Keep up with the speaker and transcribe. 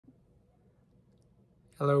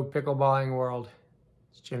Hello, pickleballing world.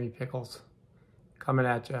 It's JimmyPickles coming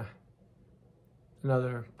at you.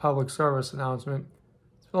 Another public service announcement.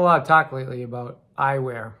 There's been a lot of talk lately about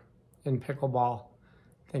eyewear in pickleball.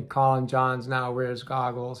 I think Colin Johns now wears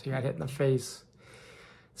goggles. He got hit in the face.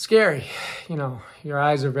 Scary. You know, your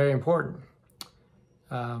eyes are very important.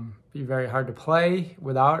 Be very hard to play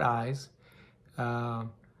without eyes.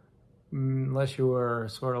 Unless you were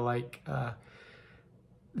sort of like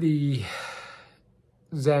the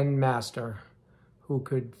Zen master who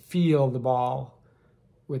could feel the ball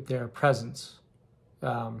with their presence.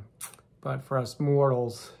 But for us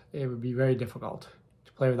mortals, it would be very difficult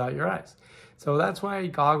to play without your eyes. So that's why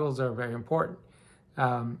goggles are very important.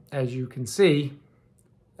 As you can see,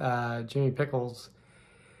 JimmyPickles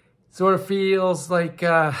sort of feels like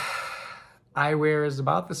eyewear is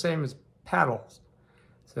about the same as paddles.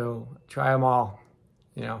 So try them all,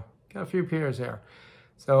 you know, got a few pairs here.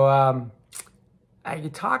 So I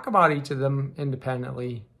could talk about each of them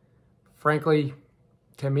independently. Frankly,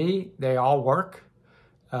 to me, they all work.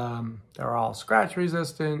 They're all scratch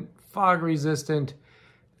resistant, fog resistant,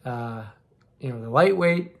 you know, they're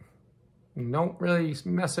lightweight. You don't really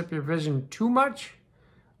mess up your vision too much,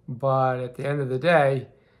 but at the end of the day,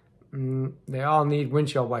 they all need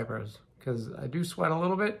windshield wipers because I do sweat a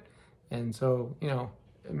little bit. And so, you know,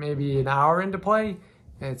 maybe an hour into play,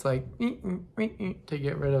 and it's like to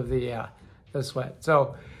get rid of the sweat.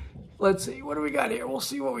 So let's see, what do we got here? We'll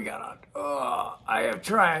see what we got on. Oh, I have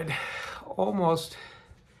tried almost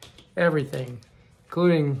everything,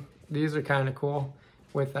 including these are kind of cool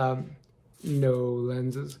with no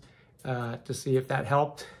lenses to see if that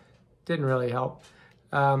helped. Didn't really help.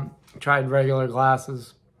 Tried regular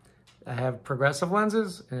glasses. I have progressive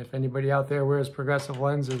lenses, and if anybody out there wears progressive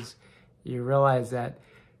lenses, you realize that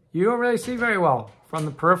you don't really see very well from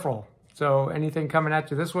the peripheral. So anything coming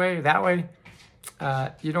at you this way, that way,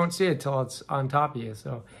 you don't see it till it's on top of you.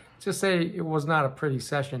 So just say it was not a pretty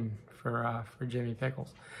session for JimmyPickles.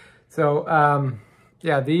 So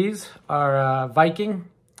yeah, these are Viking.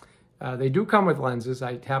 They do come with lenses.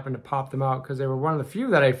 I happened to pop them out because they were one of the few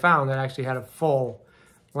that I found that actually had a full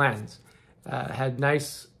lens. Had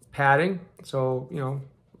nice padding, so, you know,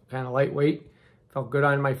 kind of lightweight. Felt good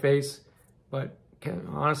on my face, but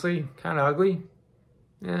honestly, kind of ugly.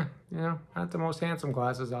 Yeah, you know, not the most handsome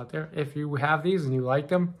glasses out there. If you have these and you like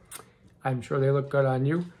them, I'm sure they look good on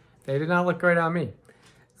you. They did not look great on me.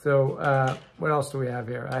 So what else do we have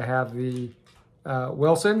here? I have the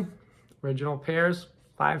Wilson original pairs,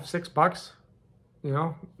 $5-6, you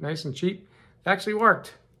know, nice and cheap. It actually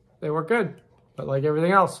worked. They were good, but like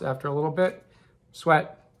everything else, after a little bit,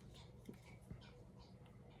 sweat,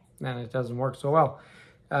 and it doesn't work so well.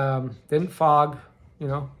 Didn't fog, you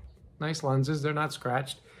know, nice lenses. They're not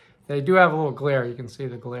scratched. They do have a little glare. You can see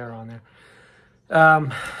the glare on there.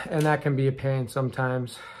 And that can be a pain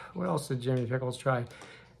sometimes. What else did JimmyPickles try?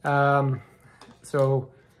 So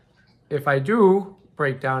if I do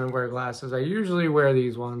break down and wear glasses, I usually wear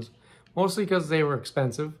these ones, mostly because they were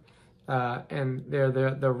expensive. And they're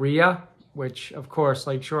the Rhea, which of course,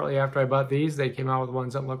 like shortly after I bought these, they came out with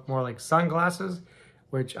ones that look more like sunglasses,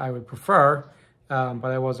 which I would prefer. But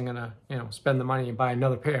I wasn't gonna, you know, spend the money and buy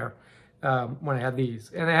another pair when I had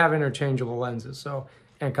these. And they have interchangeable lenses, so,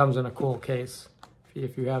 and it comes in a cool case.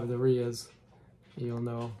 If you have the Rheas, you'll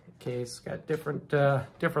know. Case got different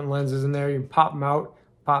lenses in there. You can pop them out,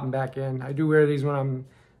 pop them back in. I do wear these when I'm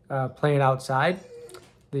playing outside.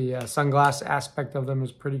 The sunglass aspect of them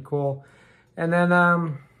is pretty cool. And then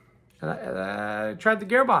I tried the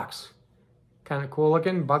Gearbox. Kind of cool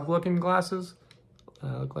looking, bug looking glasses.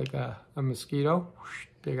 Look like a mosquito,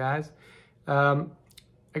 big eyes.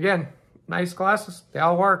 Again, nice glasses. They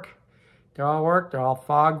all work. They all work. They're all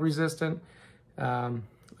fog resistant. Like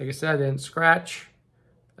I said, they didn't scratch.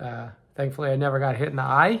 Thankfully, I never got hit in the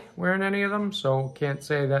eye wearing any of them, so can't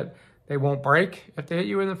say that they won't break if they hit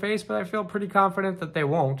you in the face, but I feel pretty confident that they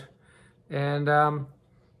won't. And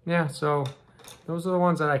yeah, so those are the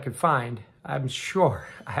ones that I could find. I'm sure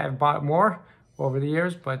I have bought more over the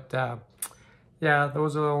years, but yeah,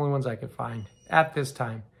 those are the only ones I could find at this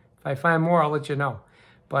time. If I find more, I'll let you know.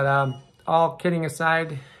 But all kidding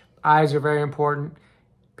aside, eyes are very important.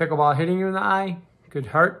 Pickleball hitting you in the eye could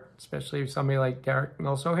hurt, especially if somebody like Derek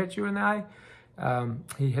Milso hits you in the eye.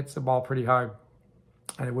 He hits the ball pretty hard,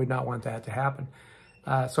 and I would not want that to happen.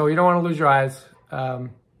 So you don't want to lose your eyes.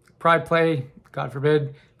 Probably play, God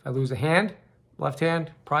forbid, if I lose a hand, left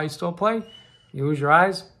hand, probably still play. You lose your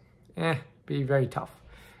eyes, be very tough.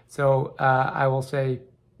 So I will say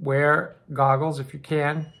wear goggles if you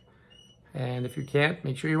can. And if you can't,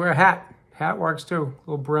 make sure you wear a hat. Hat works too. A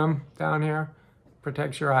little brim down here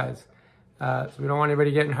protects your eyes. So we don't want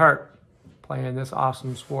anybody getting hurt playing this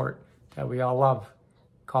awesome sport that we all love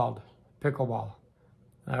called pickleball.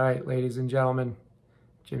 All right, ladies and gentlemen,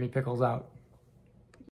 Jimmy Pickles out.